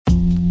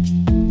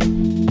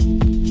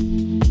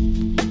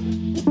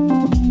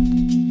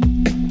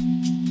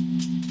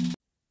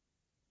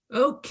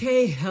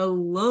Okay,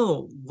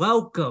 hello.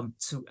 Welcome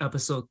to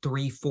episode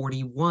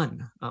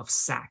 341 of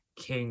Sack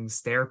Kings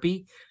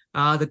Therapy.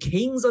 The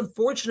Kings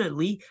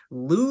unfortunately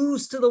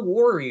lose to the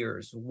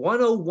Warriors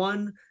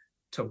 101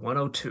 to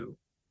 102.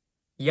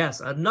 Yes,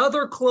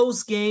 another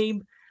close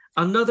game,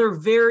 another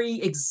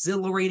very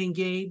exhilarating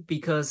game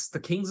because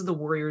the Kings and the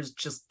Warriors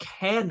just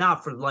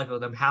cannot for the life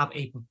of them have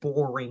a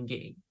boring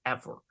game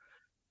ever.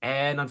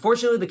 And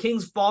unfortunately, the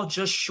Kings fall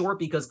just short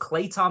because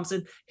Klay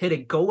Thompson hit a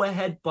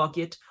go-ahead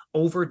bucket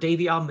over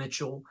Davion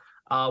Mitchell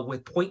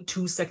with zero point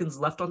 0.2 seconds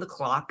left on the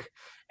clock.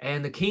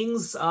 And the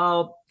Kings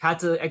had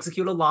to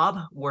execute a lob,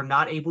 were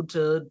not able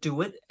to do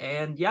it.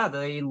 And yeah,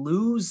 they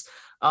lose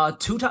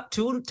two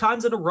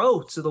times in a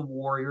row to the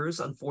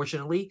Warriors,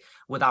 unfortunately,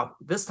 without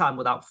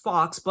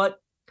Fox. But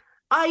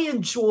I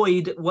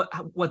enjoyed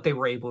what they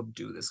were able to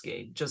do this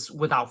game, just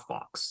without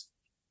Fox.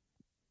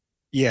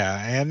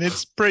 Yeah, and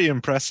it's pretty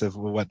impressive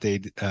with what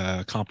they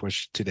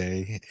accomplished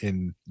today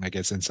I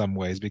guess, in some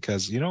ways,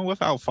 because,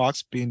 without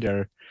Fox being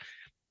their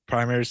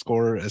primary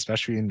scorer,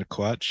 especially in the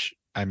clutch,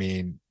 I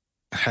mean,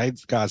 I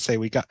gotta say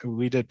we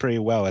did pretty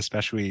well,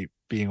 especially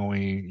being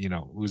only,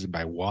 losing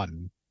by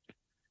one.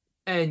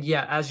 And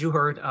yeah, as you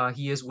heard,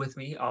 he is with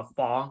me,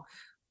 Fong.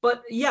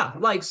 But yeah,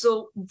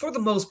 so for the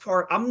most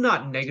part, I'm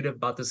not negative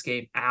about this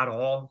game at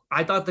all.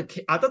 I thought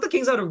the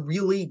Kings had a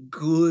really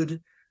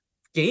good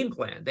game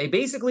plan. They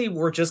basically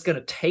were just going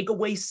to take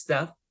away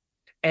Steph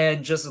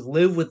and just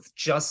live with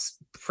just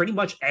pretty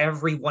much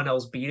everyone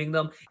else beating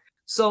them.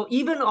 So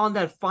even on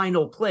that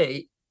final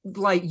play,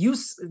 you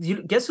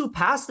guess who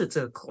passed it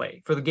to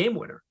Klay for the game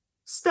winner?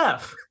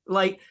 Steph.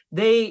 They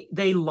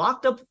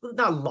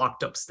not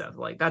locked up Steph.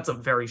 Like, that's a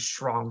very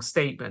strong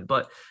statement,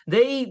 but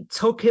they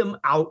took him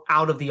out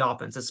of the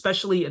offense,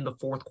 especially in the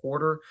fourth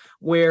quarter,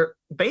 where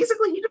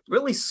basically he didn't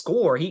really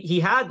score. He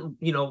had,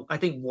 I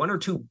think one or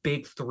two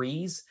big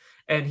threes,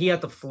 and he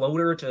had the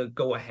floater to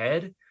go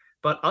ahead.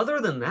 But other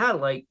than that,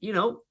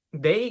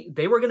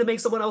 they were going to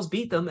make someone else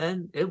beat them,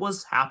 and it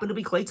happened to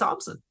be Klay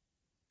Thompson.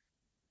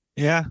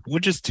 Yeah,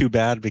 which is too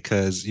bad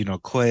because,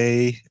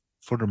 Klay,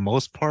 for the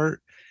most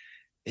part,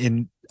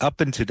 in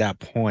up until that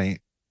point,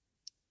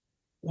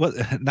 what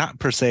not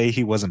per se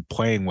he wasn't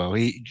playing well.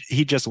 He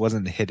just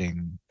wasn't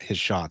hitting his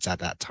shots at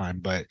that time,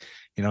 but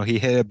he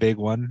hit a big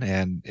one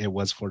and it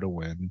was for the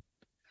win.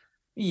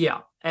 Yeah,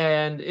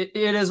 and it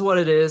is what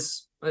it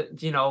is.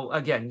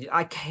 Again,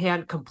 I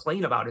can't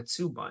complain about it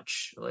too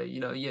much.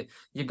 You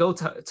go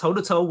toe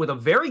to toe with a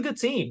very good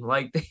team.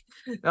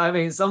 I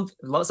mean, some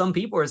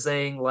people are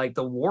saying like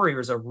the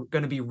Warriors are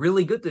going to be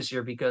really good this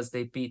year because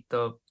they beat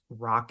the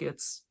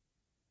Rockets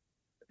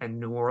and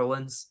New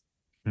Orleans.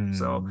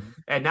 So,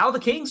 and now the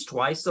Kings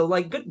twice. So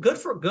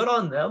good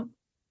on them.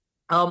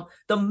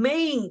 The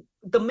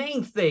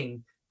main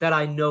thing that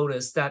I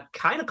noticed that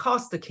kind of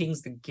cost the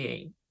Kings the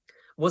game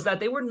was that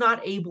they were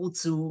not able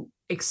to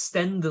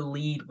extend the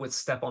lead with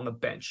Steph on the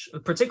bench,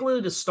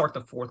 particularly to start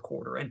the fourth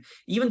quarter and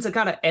even to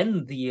kind of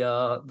end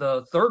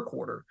the third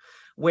quarter,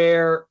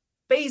 where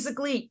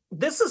basically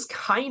this is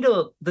kind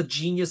of the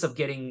genius of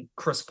getting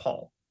Chris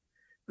Paul.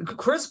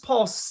 Chris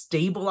Paul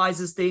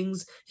stabilizes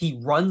things. He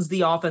runs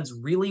the offense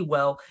really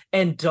well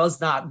and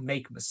does not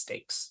make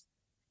mistakes.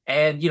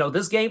 And,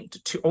 this game,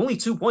 only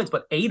 2 points,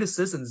 but 8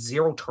 assists and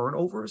 0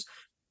 turnovers.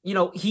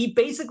 He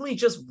basically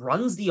just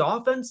runs the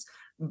offense,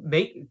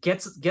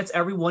 gets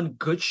everyone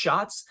good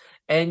shots.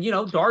 And,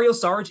 Dario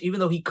Saric,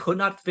 even though he could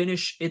not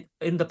finish it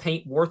in the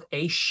paint worth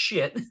a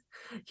shit,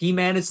 he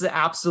managed to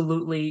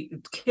absolutely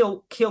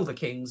kill the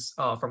Kings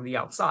from the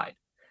outside.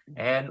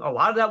 And a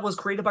lot of that was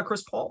created by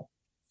Chris Paul.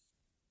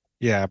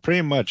 Yeah,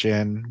 pretty much.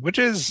 And which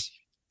is,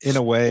 in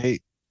a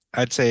way,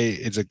 I'd say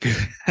it's a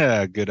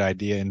good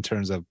idea in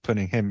terms of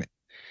putting him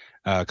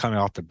coming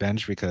off the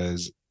bench,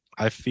 because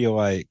I feel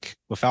like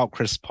without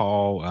Chris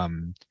Paul,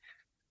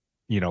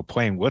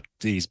 playing with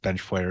these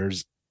bench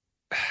players,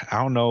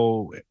 I don't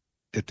know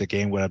if the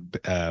game would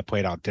have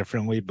played out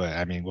differently. But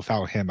I mean,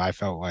 without him, I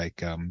felt like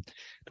the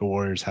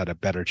Warriors had a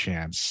better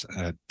chance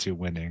to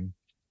winning.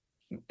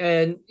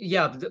 And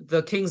yeah,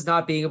 the Kings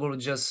not being able to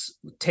just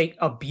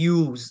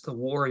abuse the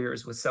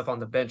Warriors with stuff on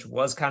the bench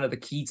was kind of the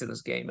key to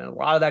this game. And a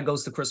lot of that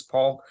goes to Chris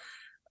Paul.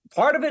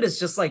 Part of it is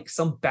just like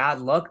some bad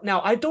luck.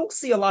 Now, I don't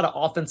see a lot of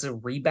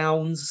offensive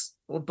rebounds,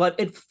 but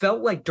it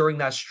felt like during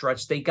that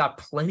stretch, they got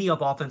plenty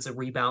of offensive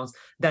rebounds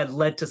that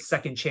led to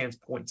second chance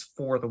points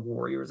for the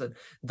Warriors. And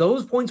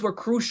those points were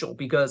crucial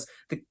because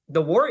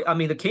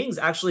the Kings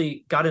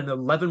actually got an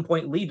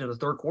 11-point lead in the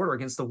third quarter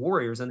against the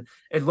Warriors. And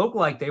it looked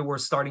like they were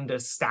starting to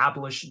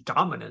establish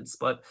dominance,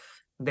 but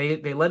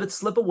they let it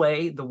slip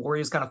away. The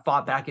Warriors kind of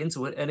fought back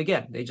into it. And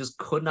again, they just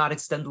could not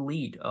extend the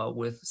lead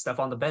with Steph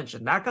on the bench.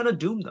 And that kind of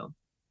doomed them.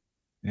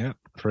 Yeah,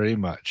 pretty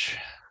much.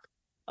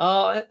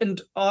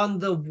 And on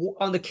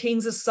the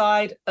Kings'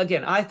 side,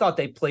 again, I thought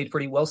they played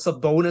pretty well.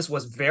 Sabonis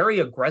was very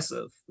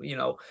aggressive.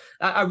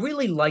 I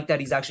really like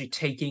that he's actually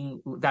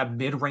taking that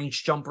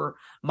mid-range jumper.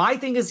 My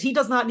thing is he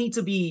does not need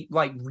to be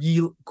like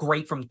real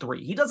great from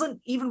three. He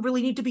doesn't even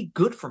really need to be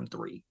good from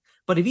three.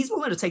 But if he's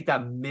willing to take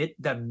that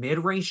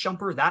mid range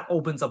jumper, that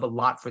opens up a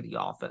lot for the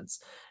offense.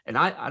 And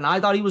I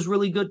thought he was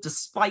really good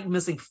despite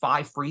missing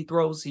 5 free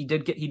throws. He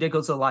did go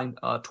to the line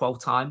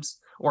 12 times,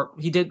 or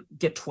he did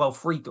get 12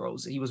 free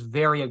throws. He was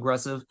very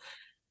aggressive.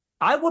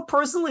 I would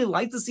personally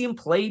like to see him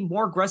play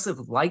more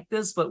aggressive like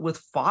this, but with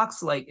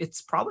Fox, like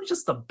it's probably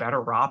just a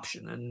better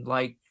option. And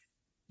like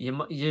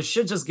you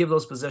should just give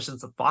those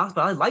positions to Fox.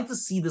 But I'd like to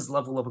see this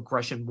level of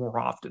aggression more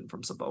often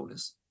from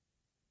Sabonis.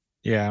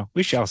 Yeah,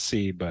 we shall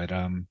see. But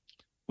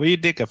what do you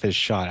think of his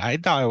shot? I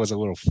thought it was a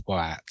little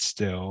flat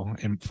still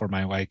for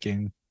my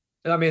liking.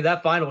 I mean,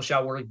 that final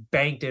shot where he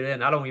banked it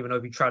in, I don't even know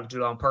if he tried to do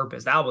it on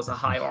purpose. That was a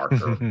high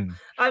archer.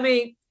 I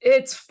mean,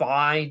 it's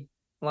fine.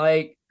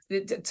 Like,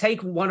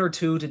 take one or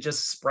two to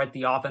just spread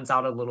the offense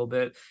out a little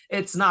bit.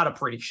 It's not a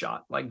pretty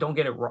shot. Like, don't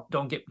get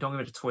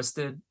it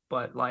twisted.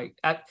 But like,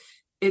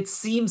 it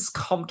seems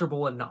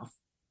comfortable enough.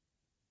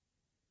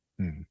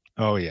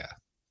 Oh yeah.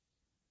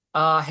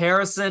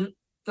 Harrison,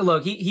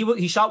 look,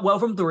 he shot well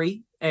from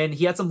three, and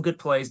he had some good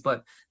plays,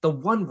 but the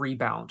one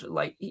rebound,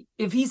 like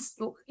if he's,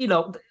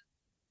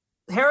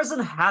 Harrison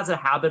has a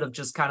habit of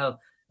just kind of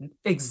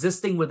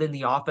existing within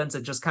the offense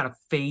and just kind of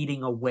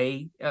fading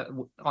away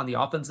on the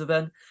offensive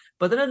end.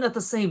 But then at the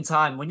same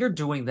time, when you're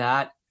doing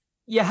that,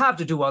 you have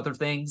to do other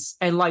things.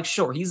 And like,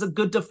 sure, he's a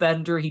good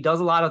defender. He does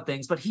a lot of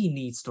things, but he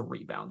needs to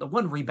rebound. The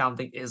one rebound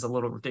thing is a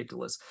little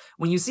ridiculous.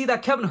 When you see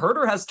that Kevin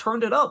Huerter has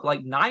turned it up,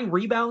 like 9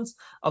 rebounds,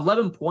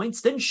 11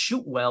 points, didn't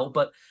shoot well,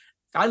 but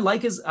I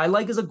like his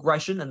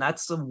aggression, and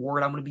that's a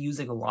word I'm going to be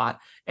using a lot.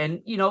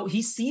 And,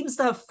 he seems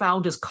to have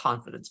found his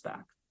confidence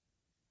back.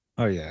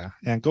 Oh yeah.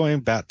 And going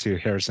back to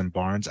Harrison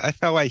Barnes, I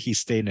felt like he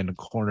stayed in the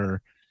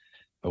corner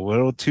a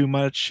little too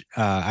much.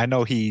 I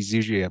know he's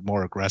usually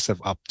more aggressive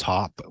up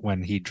top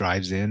when he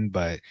drives in,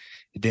 but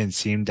it didn't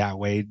seem that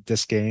way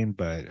this game.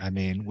 But I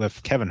mean,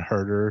 with Kevin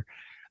Huerter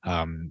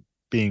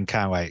being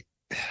kind of like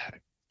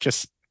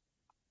just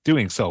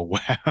doing so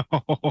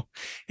well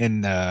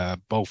in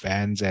both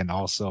ends, and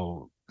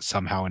also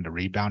somehow in the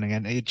rebounding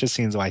end, it just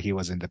seems like he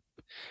was in the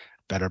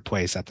better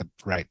place at the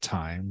right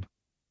time.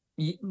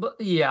 But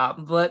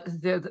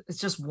it's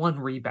just one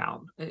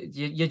rebound.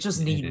 You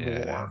just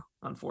need more,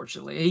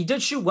 unfortunately. He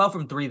did shoot well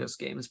from three this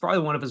game. It's probably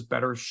one of his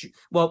better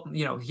well,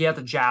 he had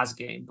the Jazz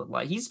game, but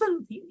like he's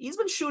been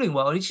shooting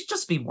well, and he should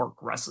just be more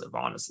aggressive,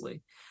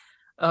 honestly.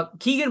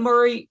 Keegan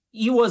Murray,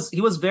 he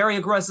was very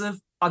aggressive.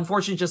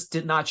 Unfortunately, just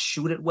did not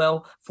shoot it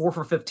well. 4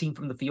 for 15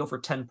 from the field for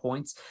 10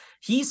 points.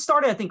 He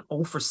started, I think,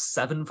 0 for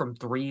 7 from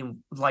 3, and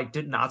like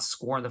did not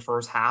score in the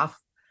first half.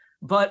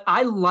 But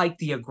I like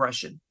the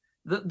aggression.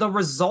 The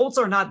results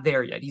are not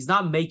there yet. He's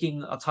not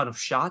making a ton of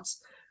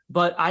shots,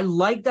 but I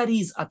like that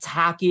he's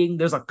attacking.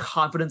 There's a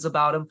confidence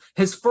about him.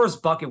 His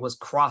first bucket was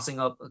crossing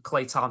up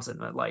Klay Thompson.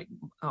 Like,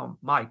 oh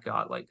my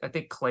God. Like, I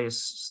think Klay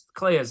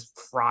is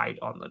fried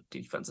on the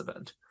defensive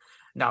end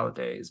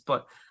nowadays.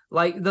 But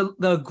like the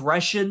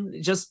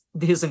aggression, just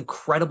his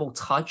incredible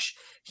touch,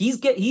 he's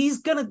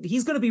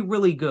gonna be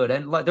really good.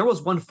 And like there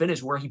was one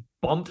finish where he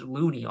bumped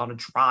Looney on a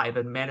drive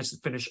and managed to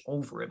finish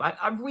over him.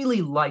 I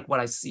really like what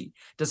I see,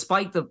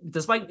 despite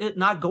it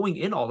not going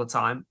in all the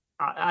time.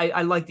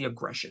 I like the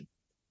aggression.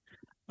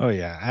 Oh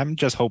yeah, I'm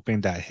just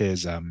hoping that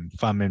his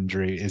thumb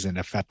injury isn't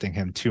affecting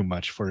him too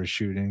much for his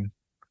shooting.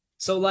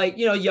 So like,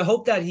 you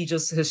hope that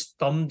his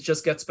thumb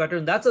just gets better,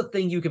 and that's a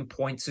thing you can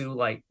point to.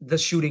 Like the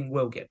shooting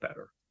will get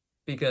better.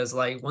 Because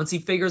like once he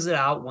figures it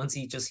out, once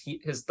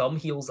his thumb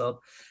heals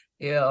up,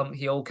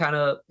 he'll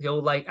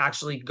like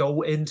actually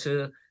go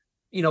into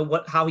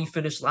how he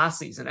finished last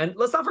season. And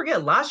let's not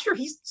forget, last year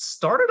he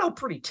started out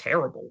pretty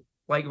terrible.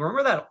 Like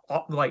remember that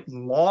like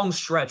long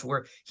stretch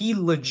where he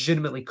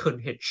legitimately couldn't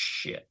hit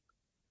shit.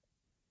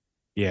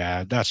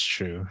 Yeah, that's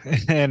true.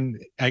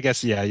 And I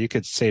guess you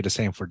could say the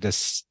same for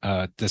this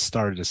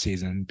start of the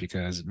season,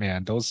 because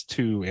man, those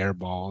 2 air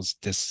balls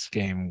this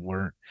game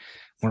weren't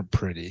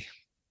pretty.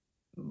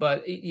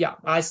 But yeah,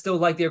 I still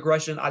like the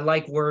aggression. I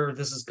like where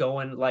this is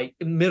going. Like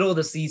middle of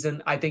the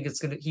season, I think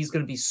he's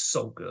gonna be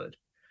so good.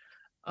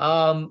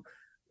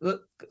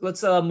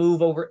 Let's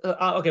move over.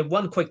 Okay,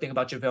 one quick thing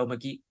about JaVale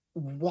McGee.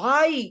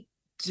 Why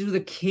do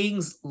the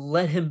Kings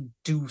let him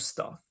do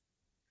stuff?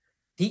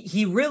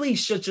 He really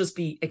should just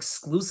be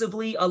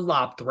exclusively a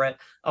lob threat,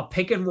 a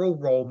pick and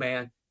roll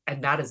man,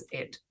 and that is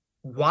it.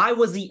 Why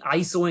was he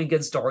ISOing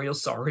against Dario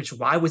Saric?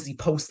 Why was he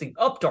posting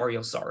up Dario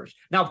Saric?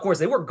 Now, of course,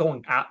 they were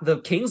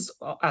the Kings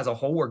as a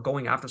whole were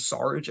going after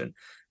Saric, and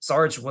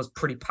Saric was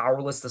pretty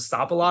powerless to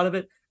stop a lot of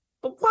it.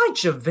 But why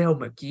JaVale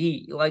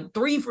McGee? Like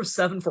 3 for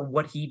 7 for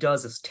what he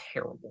does is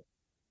terrible.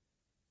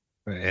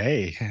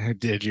 Hey,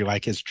 did you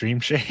like his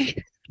dream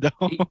shake? No.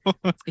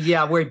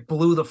 Yeah, where he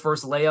blew the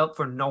first layup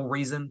for no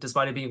reason,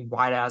 despite it being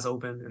wide ass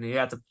open, and he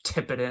had to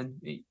tip it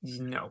in.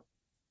 No.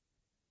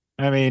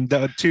 I mean,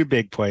 the 2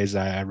 big plays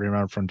I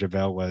remember from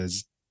JaVale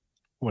was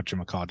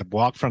whatchamacallit, the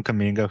block from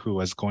Kuminga, who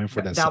was going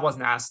for this. That was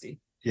nasty.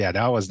 Yeah,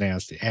 that was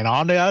nasty. And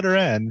on the other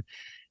end,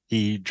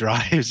 he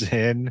drives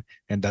in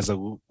and does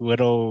a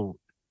little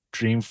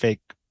dream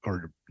fake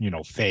or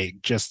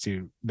fake just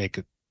to make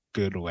a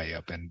good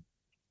layup. And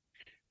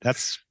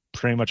that's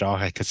pretty much all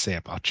I could say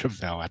about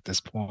JaVale at this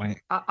point.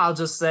 I'll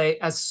just say,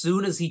 as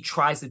soon as he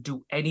tries to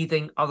do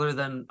anything other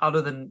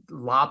than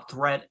lob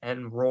threat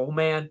and roll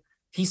man,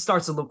 he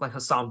starts to look like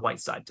Hassan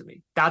Whiteside to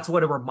me. That's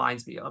what it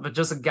reminds me of. It's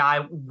just a guy.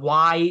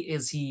 Why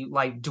is he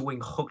like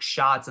doing hook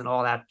shots and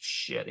all that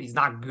shit? He's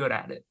not good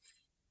at it.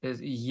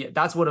 Yeah,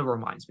 that's what it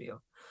reminds me of.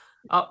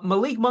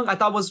 Malik Monk, I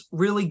thought was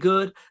really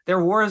good.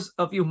 There was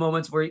a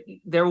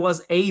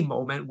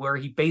moment where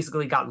he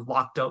basically got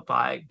locked up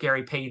by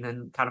Gary Payton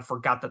and kind of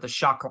forgot that the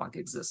shot clock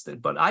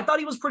existed. But I thought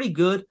he was pretty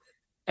good.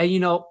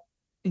 And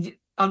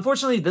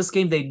unfortunately, this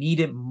game they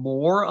needed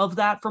more of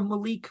that from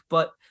Malik.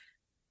 But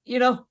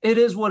it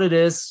is what it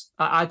is.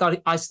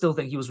 I still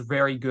think he was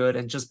very good,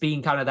 and just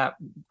being kind of that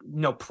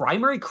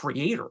primary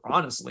creator,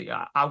 honestly,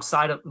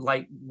 outside of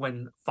like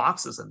when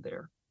Fox isn't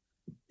there.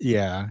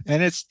 Yeah,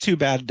 and it's too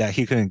bad that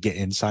he couldn't get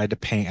inside the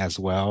paint as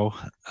well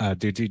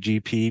due to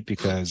GP,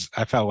 because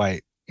I felt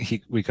like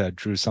we could have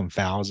drew some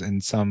fouls in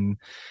some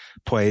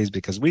plays,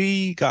 because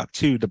we got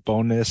to the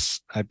bonus,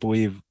 I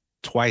believe,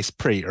 twice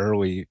pretty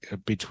early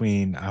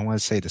between, I want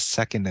to say, the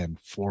second and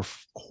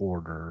fourth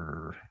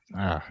quarter.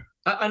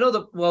 I know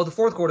the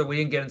fourth quarter we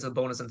didn't get into the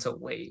bonus until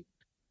late.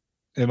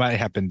 It might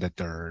have been the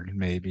third,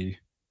 maybe.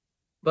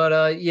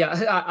 But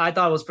yeah, I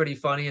thought it was pretty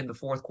funny in the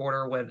fourth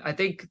quarter when I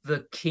think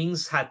the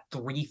Kings had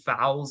 3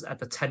 fouls at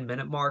the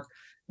 10-minute mark.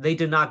 They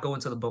did not go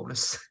into the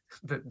bonus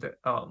in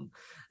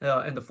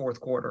the fourth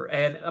quarter.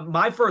 And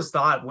my first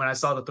thought when I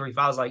saw the 3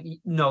 fouls, like,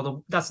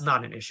 no, that's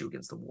not an issue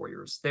against the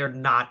Warriors. They're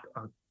not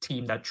a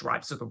team that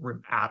drives to the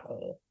rim at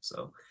all.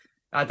 So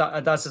I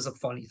thought that's just a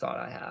funny thought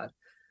I had.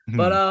 Mm-hmm.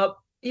 But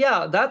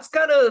yeah, that's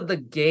kind of the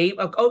game.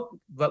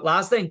 But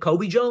last thing,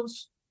 Kobe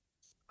Jones,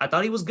 I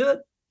thought he was good.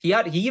 He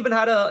even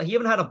had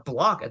a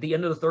block at the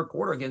end of the third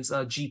quarter against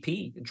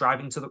GP, not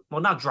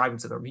driving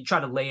to the rim. He tried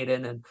to lay it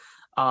in,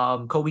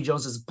 and Kobe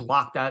Jones just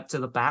blocked that to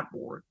the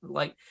backboard.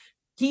 Like,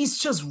 he's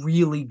just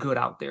really good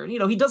out there.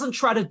 He doesn't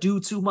try to do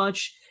too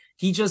much.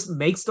 He just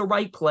makes the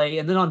right play,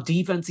 and then on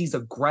defense, he's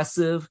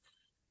aggressive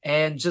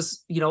and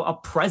just a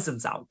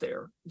presence out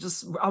there.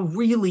 Just a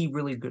really,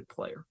 really good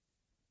player.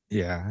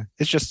 Yeah,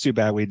 it's just too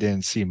bad we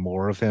didn't see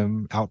more of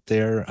him out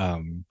there.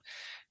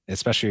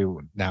 Especially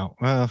now,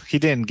 well, he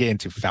didn't get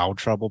into foul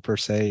trouble per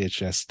se. It's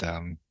just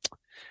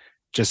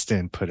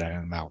didn't put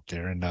him out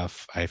there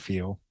enough, I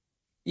feel.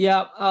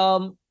 Yeah.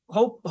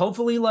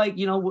 Hopefully, like,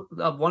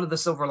 one of the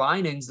silver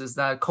linings is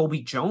that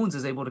Kobe Jones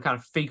is able to kind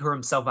of figure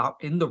himself out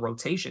in the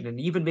rotation and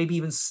maybe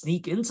even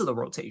sneak into the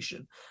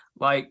rotation.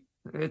 Like,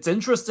 it's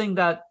interesting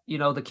that,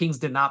 the Kings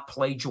did not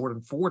play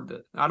Jordan Ford.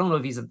 I don't know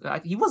if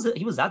he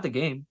was at the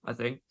game, I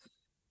think.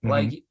 Mm-hmm.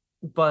 Like,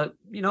 but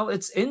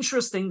it's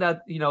interesting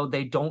that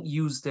they don't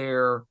use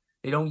their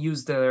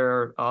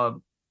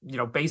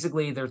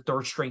basically their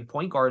third string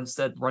point guard,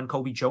 instead run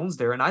Kobe Jones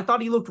there, and I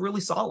thought he looked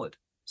really solid.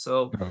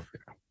 So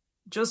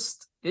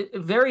just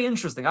very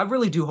interesting. I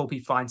really do hope he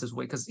finds his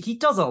way, because he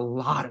does a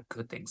lot of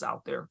good things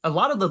out there, a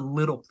lot of the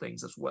little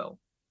things as well.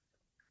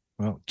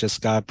 Well, just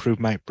gotta prove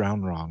Mike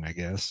Brown wrong, I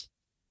guess.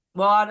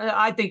 Well,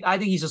 I think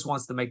he just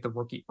wants to make the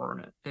rookie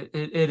earn it.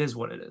 It is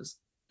what it is.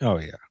 Oh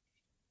yeah.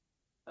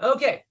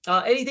 Okay.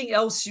 Anything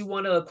else you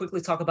want to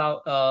quickly talk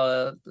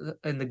about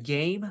in the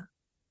game?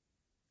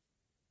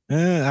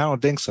 I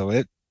don't think so.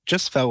 It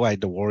just felt like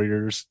the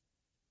Warriors.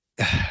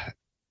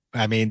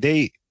 I mean,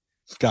 they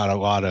got a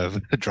lot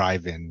of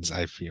drive-ins.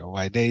 I feel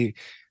like they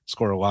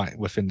score a lot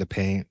within the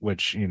paint,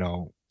 which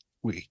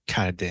we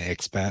kind of didn't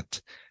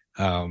expect.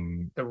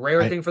 The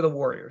rare thing for the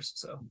Warriors.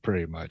 So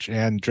pretty much.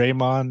 And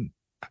Draymond,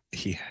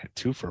 he had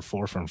 2 for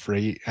 4 from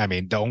free. I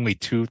mean, the only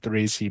 2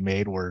 threes he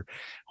made were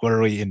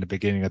literally in the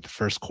beginning of the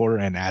first quarter,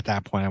 and at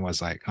that point I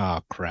was like,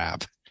 oh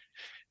crap,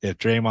 if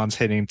Draymond's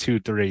hitting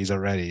 2 threes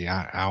already,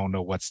 I don't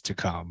know what's to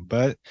come.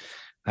 But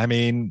I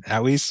mean,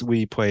 at least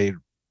we played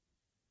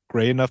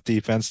great enough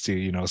defense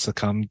to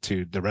succumb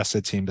to the rest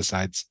of the team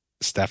besides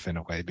Steph in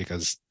a way,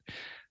 because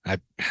I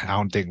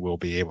don't think we'll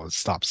be able to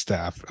stop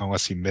Steph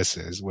unless he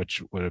misses,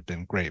 which would have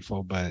been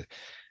grateful. But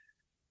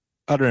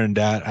other than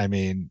that, I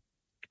mean,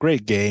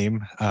 great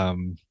game.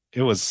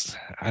 It was,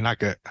 I'm not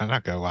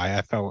gonna lie,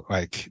 I felt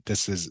like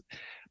this is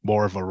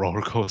more of a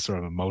roller coaster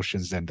of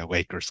emotions than the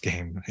Lakers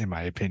game, in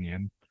my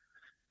opinion.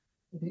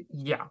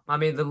 Yeah, I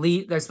mean, the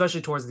lead,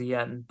 especially towards the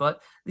end,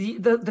 but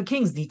the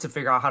Kings need to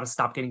figure out how to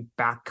stop getting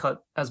back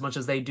cut as much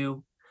as they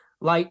do.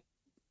 Like,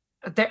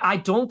 I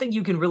don't think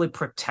you can really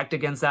protect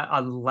against that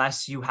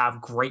unless you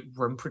have great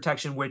rim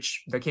protection,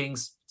 which the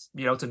Kings,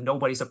 to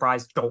nobody's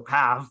surprise, don't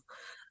have.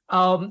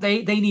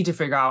 They need to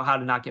figure out how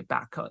to not get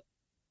back cut.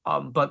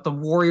 But the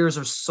Warriors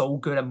are so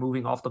good at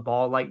moving off the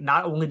ball. Like,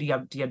 not only do you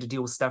have to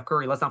deal with Steph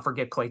Curry, let's not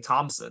forget Klay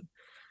Thompson.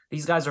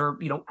 These guys are,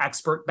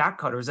 expert back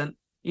cutters. And,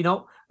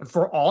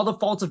 for all the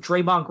faults of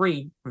Draymond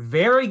Green,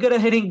 very good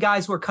at hitting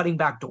guys who are cutting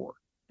back door.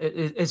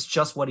 It's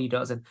just what he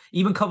does. And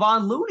even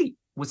Kevon Looney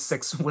with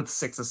 6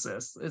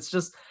 assists. It's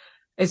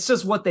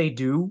just what they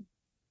do.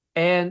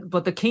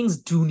 But the Kings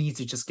do need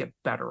to just get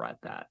better at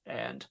that.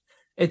 And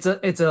it's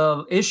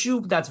a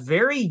issue that's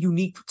very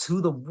unique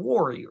to the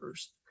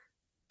Warriors.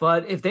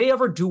 But if they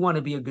ever do want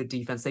to be a good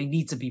defense, they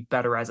need to be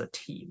better as a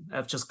team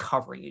of just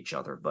covering each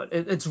other. But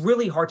it's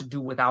really hard to do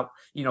without,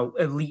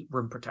 elite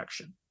rim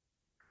protection.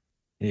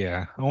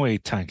 Yeah, only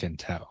time can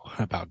tell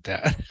about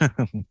that.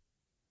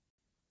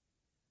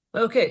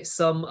 Okay,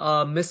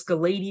 some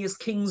miscellaneous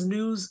Kings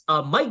news.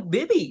 Mike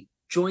Bibby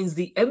joins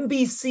the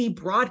NBC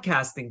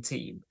broadcasting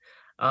team.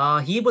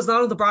 He was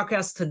not on the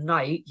broadcast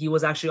tonight. He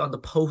was actually on the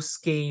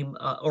post-game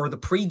or the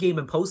pre-game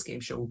and post-game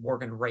show with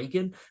Morgan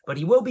Reagan, but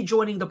he will be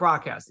joining the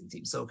broadcasting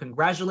team. So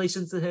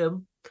congratulations to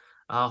him.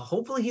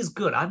 Hopefully he's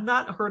good. I've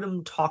not heard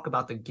him talk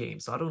about the game,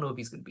 so I don't know if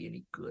he's going to be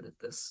any good at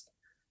this.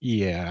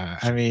 Yeah,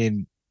 I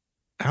mean,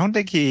 I don't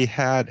think he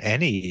had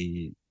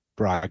any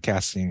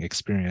broadcasting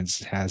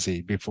experience, has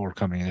he, before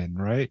coming in,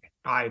 right?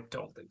 I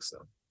don't think so.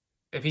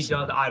 If he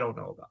does, I don't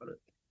know about it.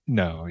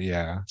 No,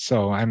 yeah.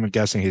 So I'm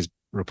guessing he's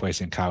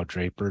replacing Kyle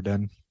Draper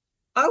then.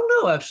 I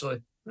don't know,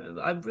 actually.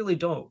 I really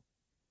don't.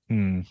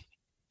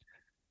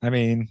 I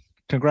mean,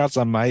 congrats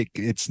on Mike.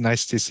 It's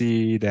nice to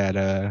see that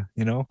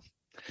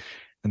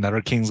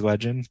another Kings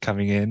legend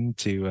coming in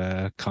to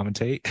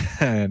commentate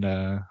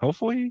and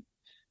hopefully,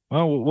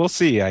 well, we'll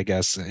see, I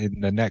guess,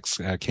 in the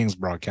next Kings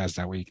broadcast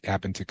that we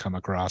happen to come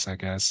across. I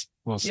guess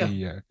we'll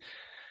see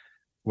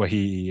what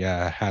he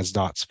has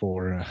thoughts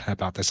for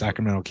about the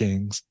Sacramento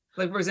Kings.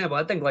 Like, for example,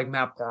 I think like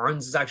Matt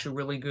Barnes is actually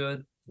really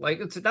good.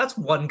 Like that's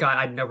one guy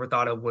I never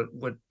thought I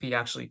would be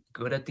actually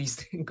good at this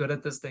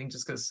thing,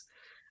 just because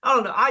I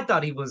don't know. I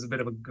thought he was a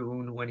bit of a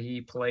goon when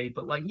he played,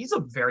 but like he's a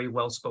very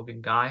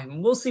well-spoken guy,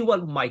 and we'll see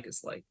what Mike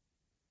is like.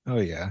 Oh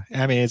yeah,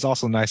 I mean it's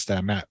also nice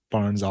that Matt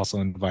Barnes also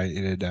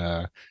invited.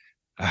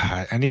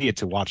 I needed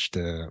to watch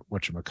the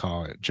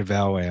whatchamacallit,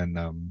 JaVale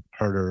and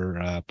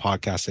Herder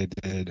podcast they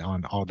did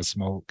on All the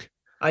Smoke.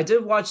 I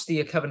did watch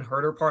the Kevin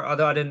Herter part,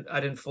 although I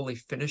didn't fully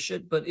finish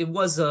it, but it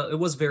was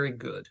very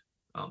good.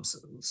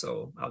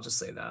 So I'll just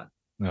say that.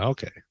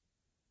 Okay.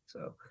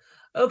 So,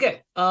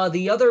 okay.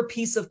 The other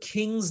piece of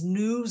Kings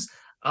news.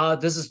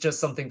 This is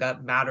just something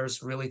that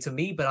matters really to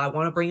me, but I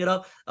want to bring it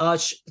up.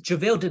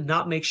 JaVale did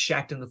not make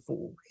Shaqtin' the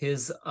Fool.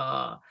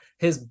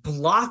 His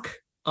block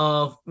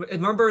of,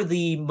 remember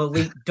the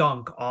Malik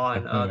dunk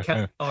on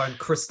on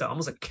Chris Dunn,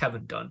 almost like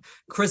Kevin Dunn,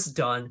 Chris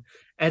Dunn,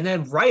 and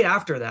then right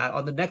after that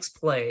on the next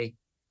play,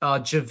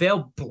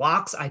 JaVale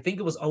blocks, I think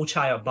it was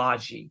Ochai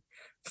Agbaji,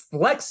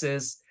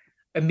 flexes,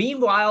 and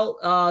meanwhile,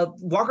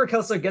 Walker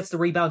Kessler gets the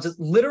rebound, just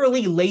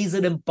literally lays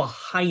it in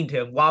behind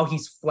him while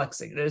he's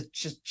flexing. It's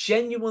just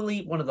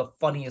genuinely one of the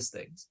funniest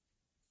things.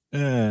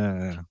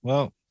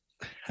 Well,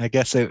 I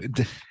guess it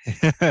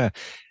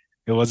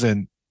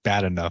wasn't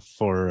bad enough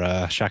for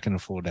Shaqtin' the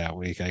Fool that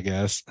week, I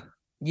guess.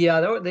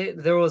 Yeah,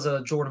 there was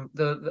a Jordan,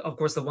 of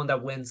course the one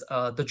that wins,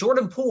 the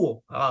Jordan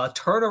Poole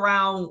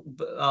turnaround,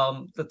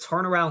 the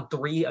turnaround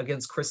three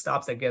against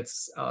Kristaps that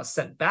gets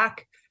sent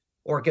back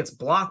or gets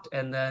blocked,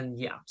 and then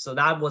so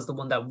that was the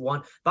one that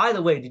won. By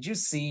the way, did you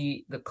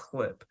see the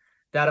clip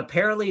that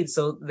apparently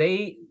so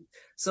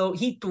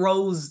he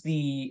throws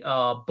the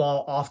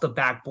ball off the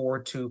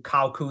backboard to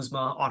Kyle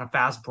Kuzma on a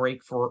fast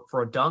break for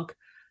a dunk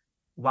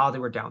while they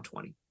were down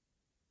 20.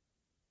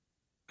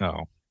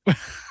 Oh.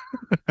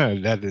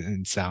 That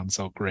didn't sound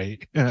so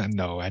great.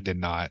 No, I did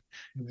not.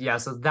 Yeah,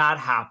 so that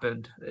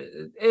happened.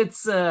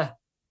 It's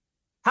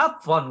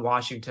have fun,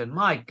 Washington.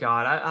 My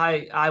God,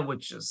 I would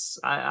just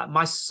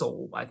my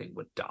soul, I think,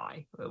 would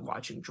die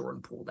watching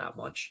Jordan Poole that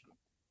much.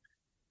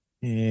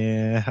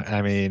 Yeah,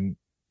 I mean,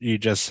 you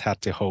just have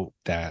to hope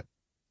that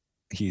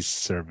he's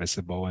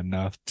serviceable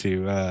enough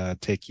to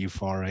take you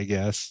far, I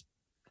guess.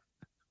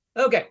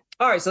 Okay.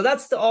 All right, so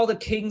that's all the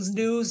Kings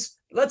news.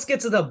 Let's get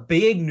to the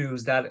big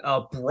news that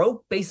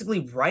broke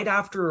basically right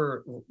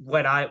after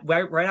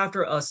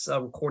us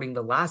recording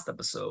the last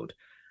episode.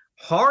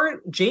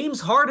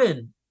 James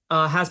Harden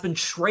has been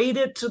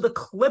traded to the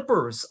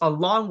Clippers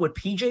along with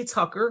PJ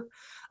Tucker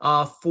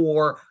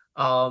for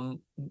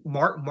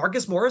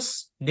Marcus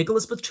Morris,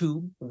 Nicholas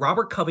Batum,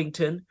 Robert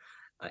Covington,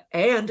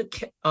 and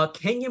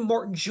Kenyon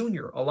Martin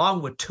Jr.,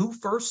 along with 2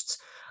 firsts,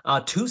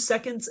 2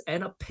 seconds,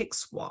 and a pick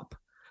swap.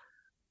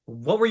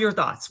 What were your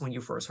thoughts when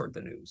you first heard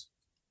the news?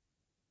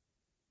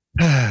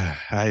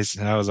 I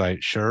was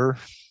like, sure.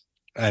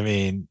 I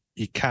mean,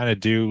 you kind of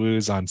do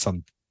lose on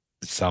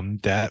some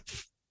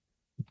depth,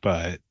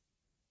 but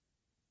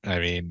I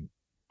mean,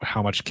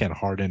 how much can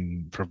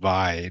Harden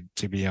provide,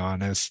 to be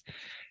honest,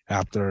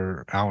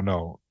 after, I don't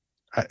know.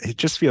 It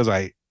just feels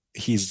like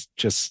he's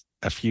just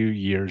a few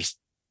years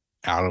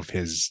out of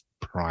his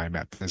prime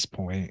at this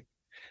point.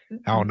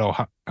 I don't know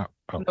how.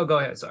 Oh, go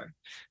ahead. Sorry.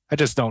 I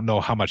just don't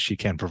know how much he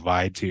can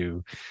provide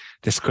to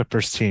this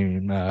Clippers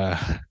team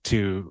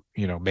to,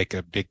 make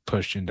a big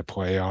push into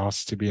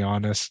playoffs, to be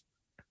honest.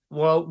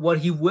 Well, what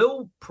he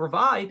will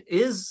provide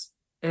is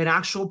an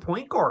actual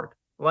point guard.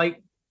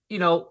 Like,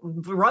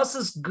 Russ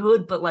is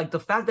good, but like the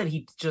fact that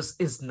he just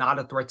is not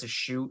a threat to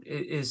shoot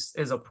is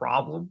a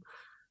problem.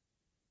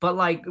 But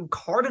like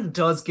Harden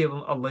does give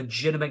him a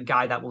legitimate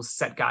guy that will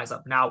set guys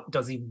up. Now,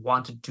 does he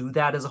want to do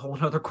that is a whole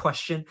other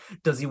question.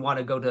 Does he want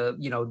to go to,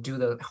 do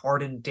the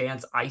Harden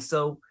dance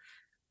ISO?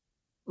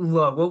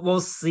 Look,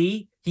 we'll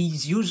see.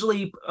 He's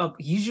usually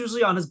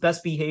on his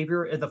best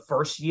behavior in the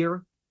first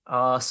year.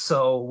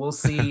 So we'll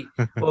see.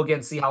 We'll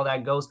again see how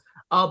that goes.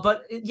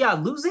 But yeah,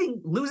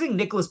 losing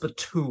Nicholas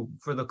Batum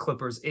for the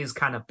Clippers is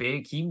kind of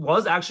big. He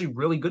was actually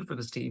really good for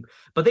this team,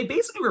 but they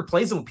basically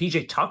replaced him with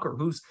PJ Tucker,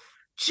 who's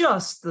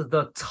just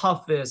the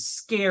toughest,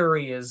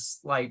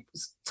 scariest, like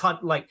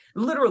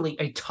literally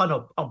a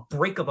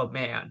brick of a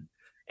man,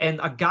 and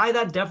a guy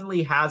that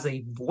definitely has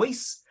a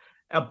voice,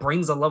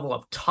 brings a level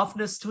of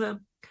toughness to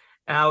him.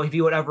 Now, if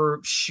he would ever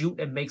shoot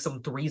and make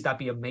some threes, that'd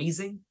be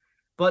amazing.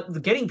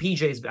 But getting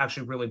PJ is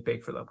actually really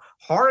big for them.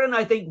 Harden,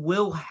 I think,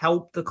 will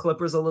help the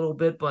Clippers a little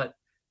bit, but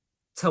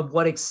to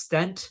what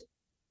extent?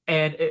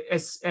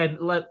 Let's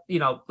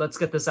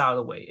get this out of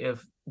the way.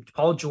 If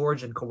Paul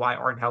George and Kawhi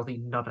aren't healthy,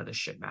 none of this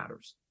shit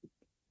matters.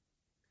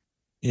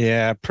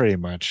 Yeah, pretty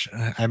much.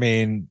 I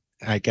mean,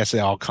 I guess it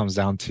all comes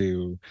down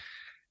to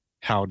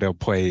how they'll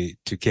play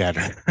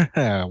together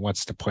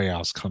once the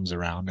playoffs comes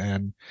around.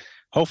 And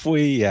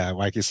hopefully, yeah,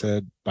 like you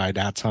said, by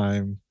that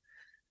time,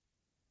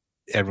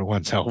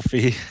 everyone's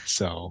healthy.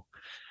 So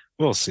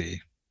we'll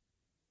see.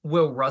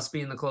 Will Russ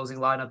be in the closing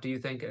lineup, do you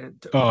think, by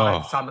the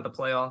Oh, time of the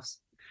playoffs?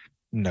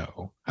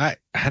 no.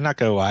 I'm not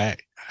gonna lie.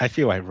 I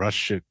feel like Russ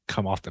should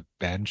come off the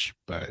bench,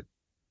 but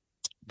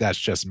that's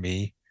just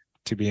me,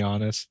 to be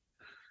honest.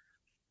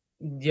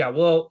 Yeah,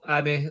 well,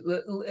 I mean,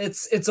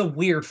 it's a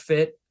weird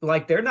fit.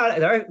 Like they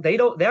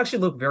actually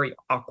look very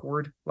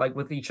awkward like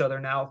with each other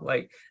now.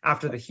 Like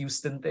after the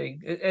Houston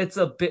thing, it's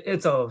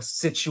a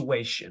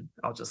situation.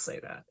 I'll just say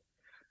that.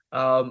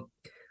 Um,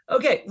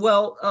 okay,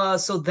 well,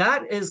 so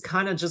that is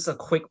kind of just a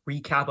quick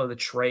recap of the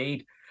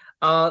trade.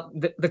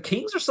 The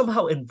Kings are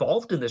somehow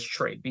involved in this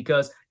trade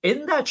because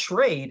in that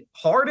trade,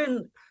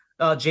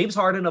 James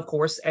Harden, of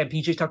course, and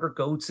PJ Tucker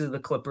go to the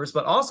Clippers,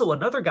 but also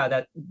another guy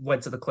that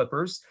went to the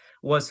Clippers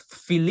was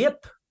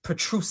Filip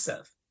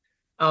Petrusev.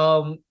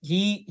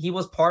 He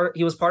was part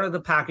of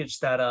the package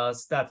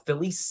that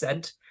Philly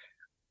sent,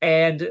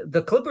 and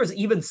the Clippers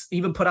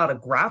even put out a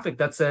graphic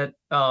that said,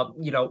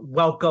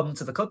 welcome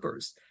to the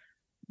Clippers.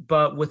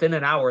 But within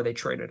an hour, they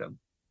traded him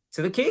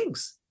to the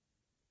Kings.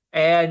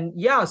 And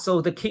yeah,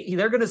 so they're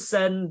going to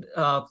send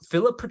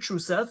Filip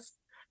Petrusev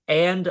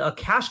and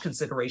cash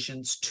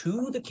considerations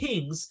to the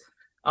Kings,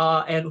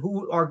 and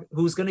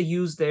who's going to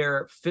use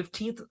their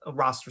 15th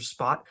roster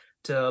spot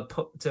to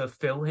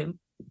fill him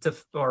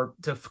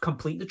to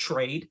complete the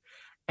trade,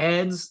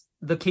 and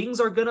the Kings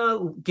are going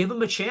to give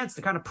him a chance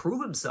to kind of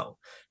prove himself.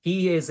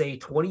 He is a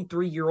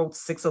 23-year-old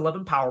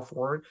 6'11" power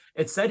forward.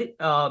 It said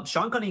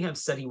Sean Cunningham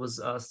said he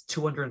was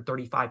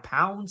 235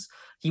 pounds.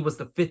 He was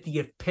the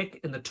 50th pick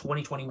in the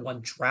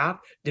 2021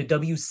 draft, the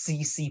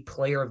WCC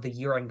Player of the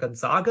Year on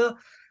Gonzaga.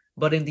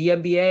 But in the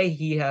NBA,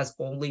 he has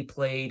only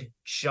played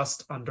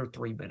just under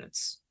 3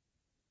 minutes.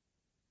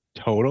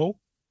 Total?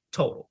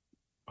 Total.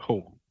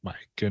 Oh my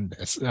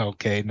goodness.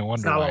 Okay, no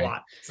It's wonder not why. a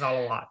lot. It's not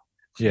a lot.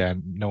 Yeah,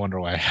 no wonder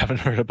why I haven't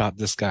heard about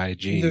this guy.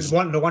 Jeez.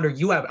 No wonder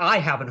I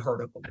haven't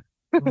heard of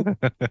him.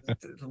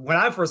 When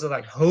I first was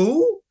like,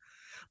 who?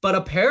 But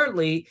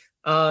apparently,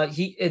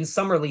 he in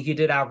summer league he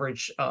did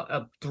average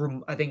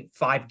through I think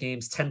 5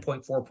 games,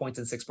 10.4 points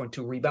and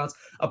 6.2 rebounds.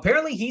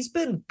 Apparently, he's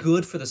been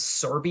good for the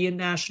Serbian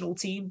national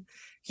team.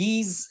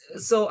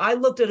 So I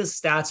looked at his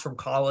stats from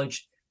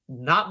college.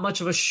 Not much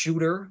of a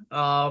shooter.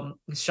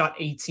 He shot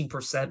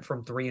 18%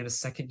 from 3 in his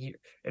second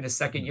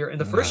year. In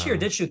the first year,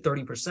 did shoot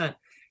 30%.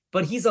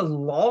 But he's a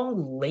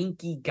long,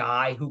 lanky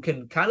guy who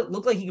can kind of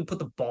look like he can put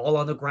the ball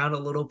on the ground a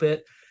little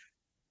bit.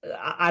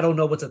 I don't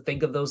know what to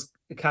think of those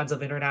kinds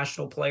of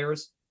international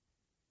players.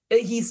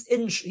 He's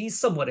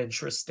somewhat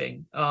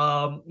interesting.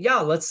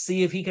 Yeah, let's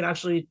see if he can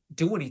actually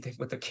do anything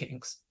with the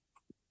Kings.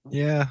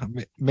 Yeah,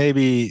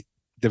 maybe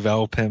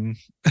develop him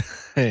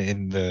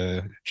in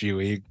the G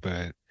League,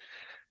 but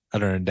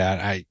other than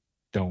that, I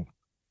don't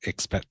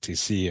expect to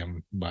see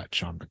him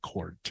much on the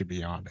court, to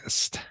be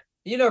honest.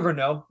 You never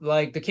know.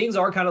 Like the Kings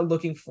are kind of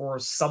looking for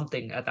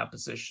something at that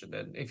position.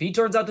 And if he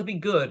turns out to be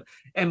good,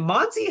 and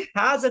Monty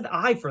has an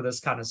eye for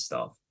this kind of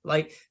stuff,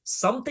 like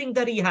something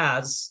that he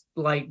has,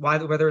 like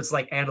whether it's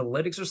like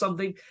analytics or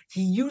something,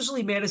 he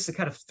usually manages to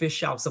kind of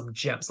fish out some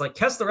gems. Like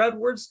Kessler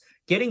Edwards,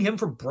 getting him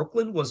from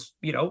Brooklyn was,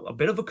 a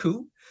bit of a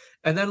coup.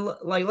 And then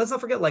like let's not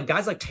forget like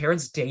guys like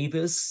Terrence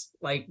Davis,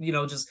 like,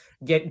 just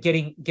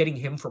getting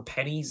him for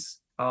pennies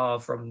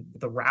from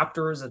the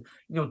Raptors, and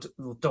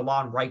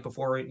DeLon Wright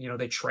before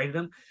they traded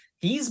him.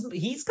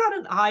 He's got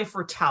an eye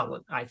for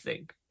talent, I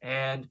think,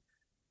 and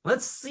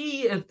let's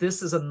see if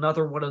this is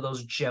another one of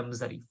those gems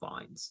that he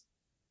finds.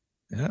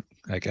 Yeah,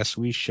 I guess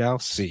we shall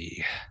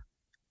see.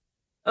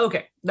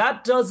 Okay,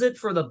 that does it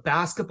for the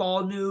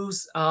basketball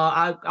news.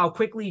 I'll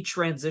quickly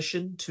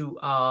transition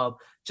to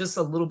just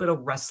a little bit of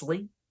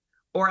wrestling.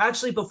 Or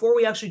actually, before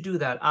we actually do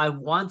that, I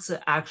want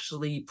to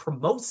actually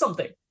promote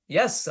something.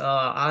 Yes,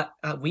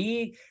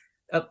 we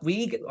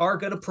are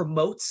going to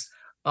promote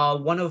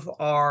one of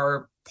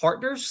our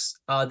partners.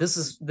 This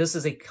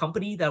is a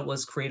company that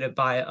was created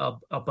by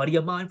a buddy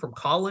of mine from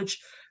college.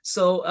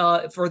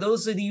 So for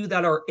those of you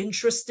that are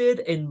interested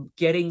in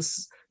getting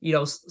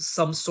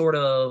some sort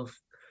of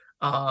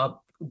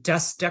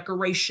desk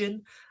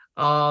decoration,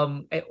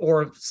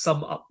 or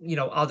some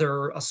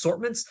other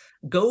assortments,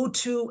 go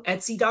to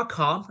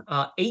Etsy.com,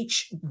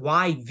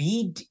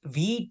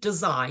 HYV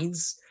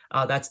Designs.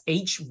 That's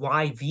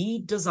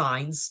HYV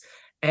Designs,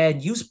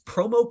 and use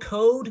promo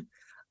code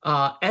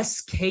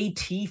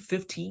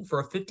SKT15 for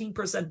a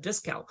 15%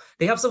 discount.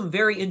 They have some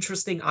very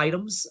interesting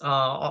items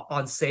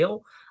on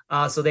sale.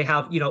 So they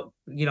have,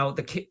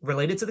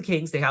 related to the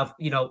Kings, they have,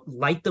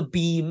 light the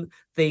beam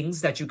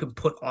things that you can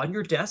put on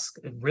your desk,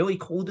 and really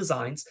cool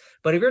designs.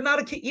 But if you're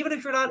not even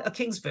if you're not a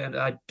Kings fan,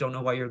 I don't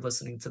know why you're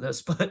listening to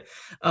this, but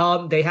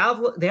they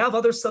have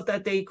other stuff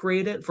that they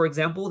created. For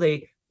example,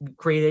 they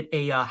created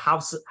a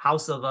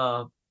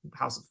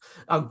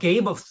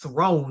Game of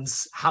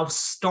Thrones House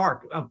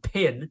Stark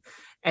pin,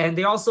 and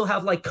they also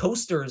have like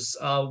coasters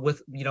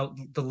with the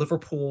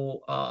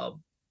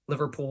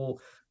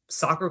Liverpool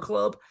soccer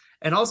club.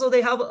 And also they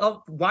have a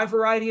wide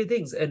variety of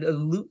things, and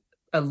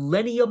a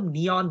Lenium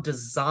neon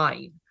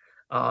design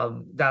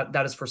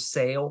that is for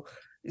sale.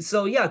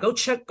 So yeah, go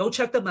check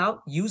them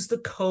out. Use the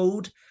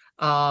code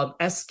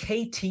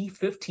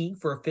SKT15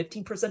 for a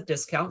 15%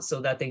 discount so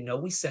that they know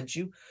we sent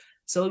you.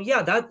 So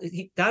yeah,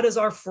 that is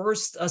our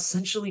first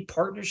essentially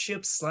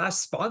partnership /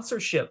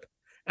 sponsorship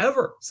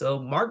ever. So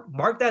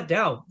mark that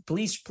down.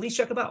 Please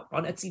check them out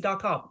on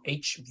Etsy.com.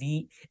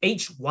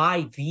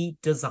 HYV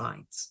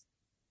Designs.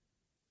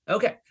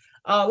 Okay.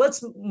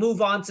 Let's move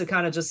on to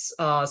kind of just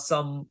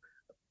some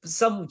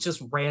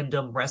just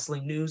random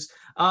wrestling news.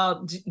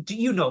 Do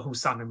you know who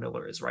Simon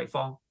Miller is, right,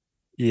 Fong?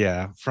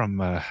 Yeah, from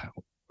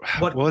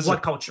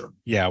what culture?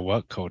 Yeah,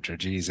 What Culture?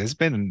 Geez, it's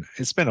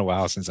been a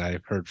while since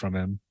I've heard from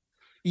him.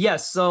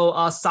 Yes,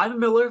 so Simon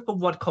Miller from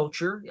What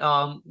Culture.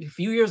 A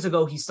few years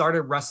ago, he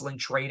started wrestling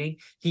training.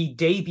 He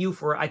debuted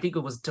for, I think it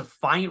was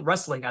Defiant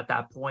Wrestling at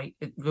that point.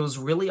 It was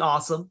really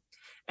awesome.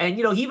 And,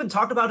 he even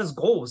talked about his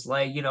goals.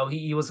 Like,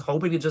 he was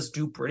hoping to just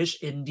do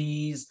British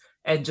indies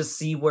and just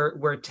see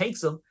where it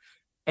takes him.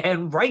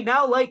 And right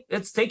now, like,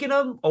 it's taking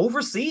him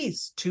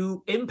overseas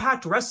to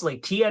Impact Wrestling,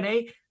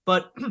 TNA.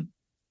 But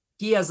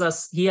he has,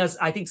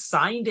 I think,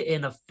 signed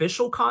an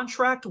official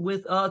contract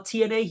with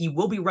TNA. He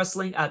will be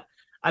wrestling at,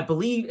 I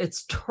believe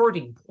it's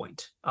Turning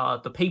Point,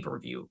 the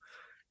pay-per-view.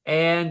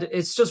 And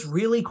it's just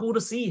really cool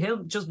to see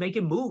him just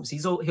making moves.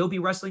 He'll be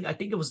wrestling, I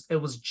think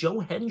it was Joe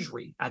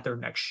Hendry at their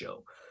next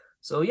show.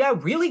 So yeah,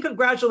 really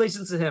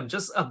congratulations to him.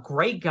 Just a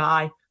great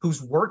guy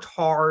who's worked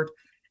hard,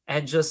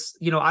 and just,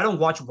 I don't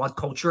watch What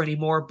Culture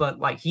anymore, but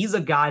like, he's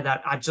a guy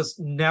that I just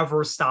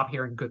never stop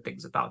hearing good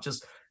things about.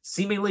 Just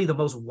seemingly the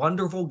most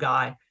wonderful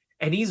guy.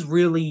 And he's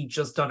really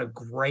just done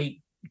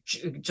great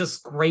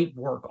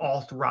work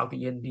all throughout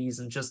the indies,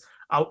 and just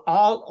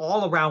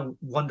all around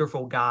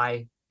wonderful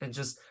guy, and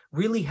just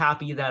really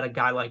happy that a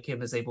guy like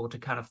him is able to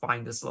kind of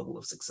find this level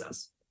of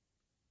success.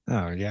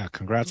 Oh yeah,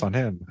 congrats on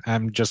him.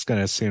 I'm just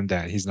gonna assume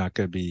that he's not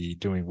gonna be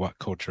doing What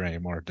Culture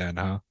anymore then,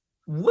 huh?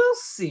 We'll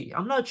see.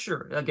 I'm not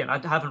sure. Again, I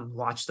haven't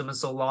watched them in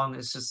so long.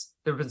 It's just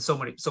there've been so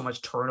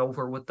much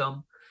turnover with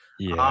them.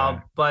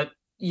 Yeah. But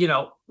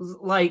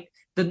like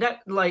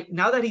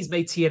now that he's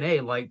made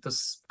TNA, like the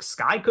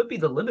sky could be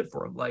the limit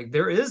for him. Like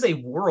there is a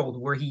world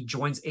where he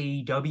joins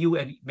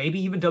AEW and maybe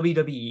even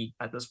WWE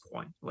at this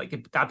point.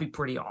 Like that'd be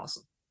pretty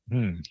awesome.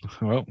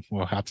 Well,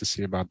 we'll have to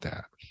see about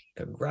that.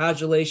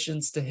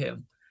 Congratulations to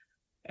him.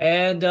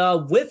 And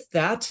with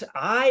that,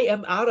 I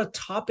am out of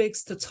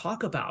topics to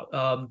talk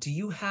about. Do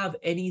you have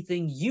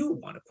anything you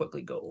want to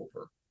quickly go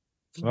over?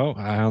 Well,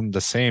 on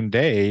the same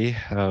day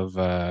of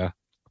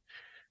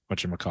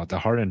whatchamacallit, the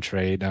Harden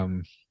trade,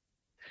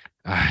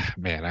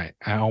 man,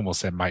 I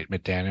almost said Mike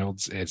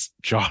McDaniels. It's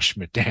Josh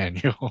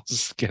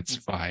McDaniels gets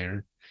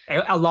fired.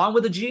 Along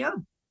with the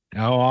GM.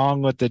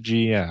 Along with the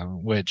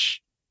GM,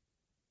 which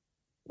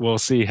we'll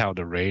see how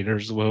the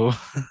Raiders will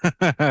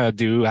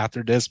do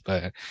after this,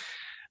 but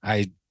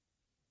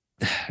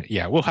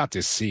we'll have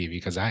to see,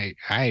 because I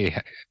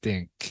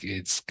think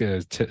it's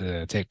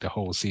gonna take the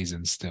whole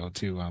season still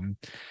to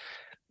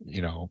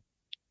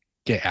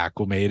get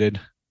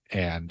acclimated.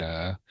 And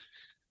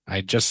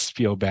I just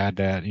feel bad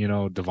that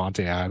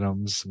Davante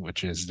Adams,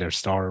 which is their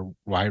star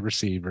wide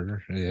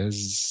receiver,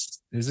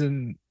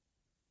 isn't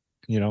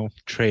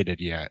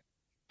traded yet,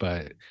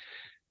 but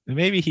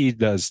maybe he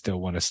does still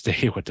want to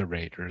stay with the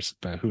Raiders,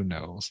 but who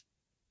knows.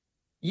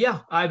 Yeah,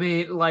 I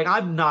mean, like,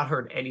 I've not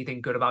heard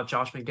anything good about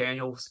Josh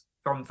McDaniels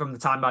from the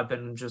time I've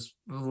been just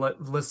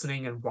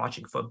listening and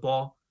watching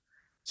football.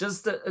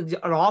 Just an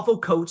awful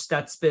coach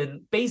that's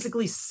been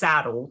basically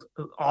saddled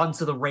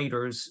onto the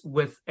Raiders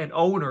with an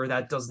owner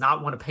that does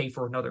not want to pay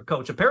for another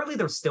coach. Apparently,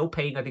 they're still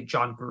paying, I think,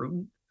 John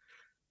Gruden.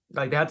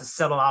 Like, they had to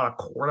settle out of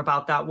court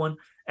about that one.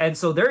 And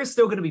so they're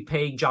still going to be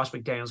paying Josh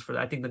McDaniels for,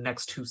 I think, the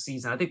next 2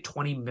 seasons. I think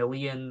 $20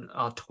 million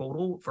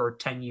total for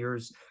 10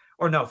 years,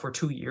 or no, for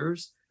 2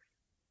 years.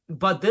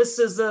 But this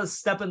is a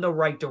step in the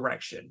right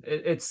direction.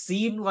 It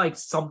seemed like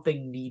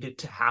something needed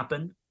to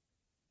happen.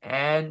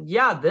 And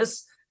yeah,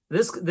 this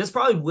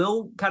probably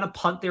will kind of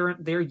punt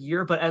their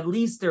year, but at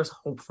least there's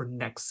hope for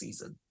next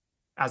season,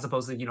 as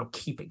opposed to,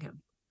 keeping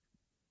him.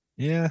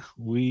 Yeah,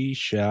 we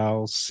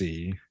shall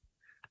see.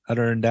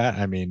 Other than that,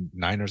 I mean,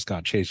 Niners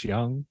got Chase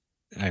Young.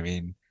 I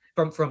mean,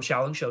 From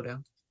Shaolin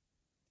Showdown.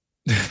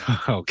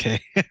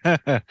 okay.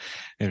 Man,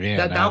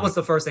 That was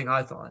the first thing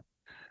I thought.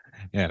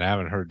 I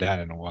haven't heard that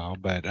in a while,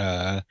 but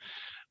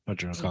what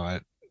do you call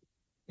it?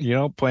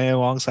 Playing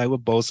alongside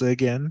with Bosa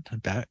again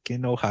back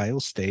in Ohio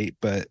State,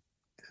 but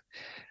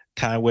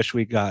kind of wish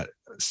we got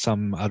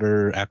some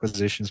other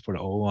acquisitions for the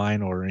O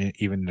line or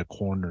even the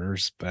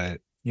corners,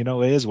 but it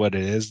is what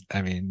it is.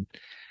 I mean,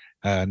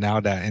 now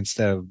that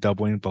instead of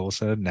doubling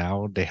Bosa,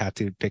 now they have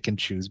to pick and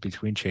choose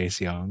between Chase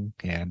Young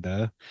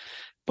and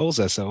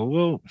Bosa.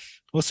 So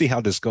we'll see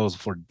how this goes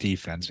for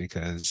defense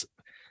because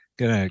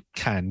gonna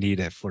kind of need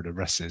it for the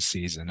rest of the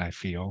season, I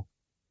feel.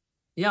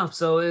 Yeah,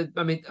 so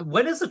I mean,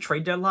 when is the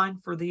trade deadline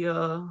for the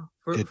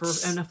for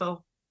It's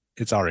NFL?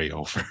 it's already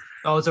over.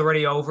 Oh, it's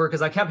already over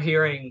because I kept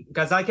hearing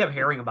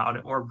about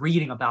it or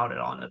reading about it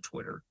on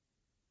Twitter.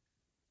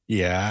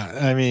 Yeah,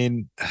 I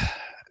mean,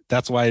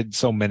 that's why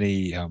so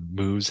many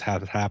moves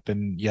have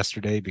happened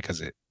yesterday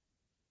because it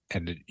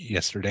ended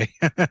yesterday.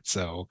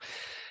 So,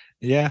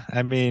 yeah,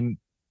 I mean,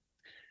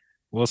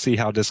 we'll see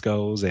how this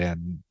goes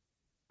and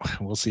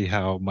we'll see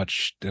how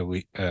much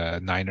the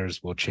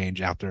Niners will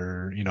change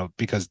after,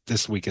 because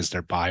this week is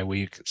their bye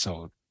week.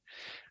 So,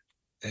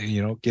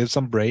 give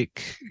some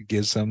break,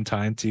 give some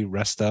time to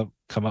rest up,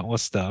 come out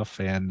with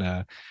stuff, and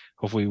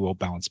hopefully we'll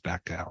bounce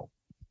back out.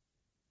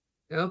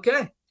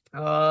 Okay.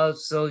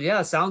 So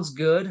yeah, sounds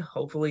good.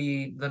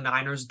 Hopefully the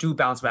Niners do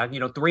bounce back.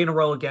 Three in a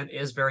row again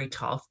is very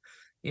tough.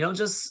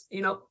 Just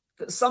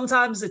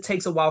sometimes it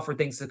takes a while for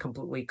things to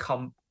completely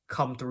come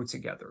through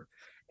together.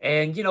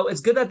 And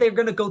it's good that they're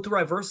going to go through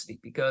adversity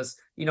because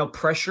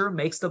pressure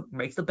makes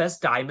the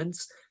best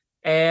diamonds.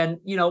 And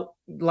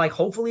like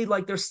hopefully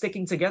like they're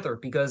sticking together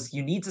because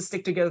you need to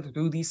stick together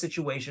through these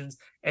situations.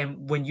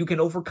 And when you can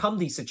overcome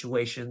these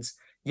situations,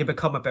 you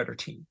become a better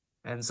team.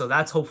 And so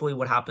that's hopefully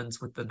what happens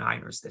with the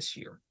Niners this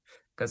year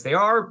because they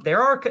are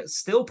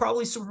still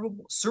probably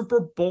Super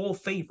Bowl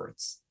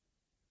favorites.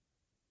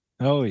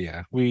 Oh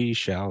yeah, we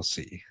shall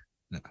see.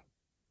 No.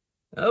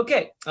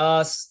 Okay.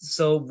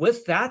 So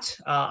with that,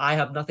 I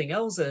have nothing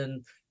else,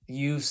 and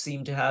you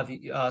seem to have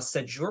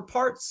said your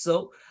part.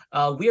 So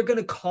we are going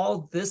to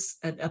call this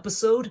an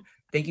episode.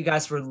 Thank you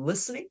guys for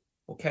listening.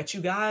 We'll catch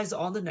you guys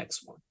on the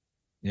next one.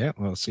 Yeah,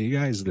 we'll see you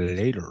guys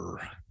later.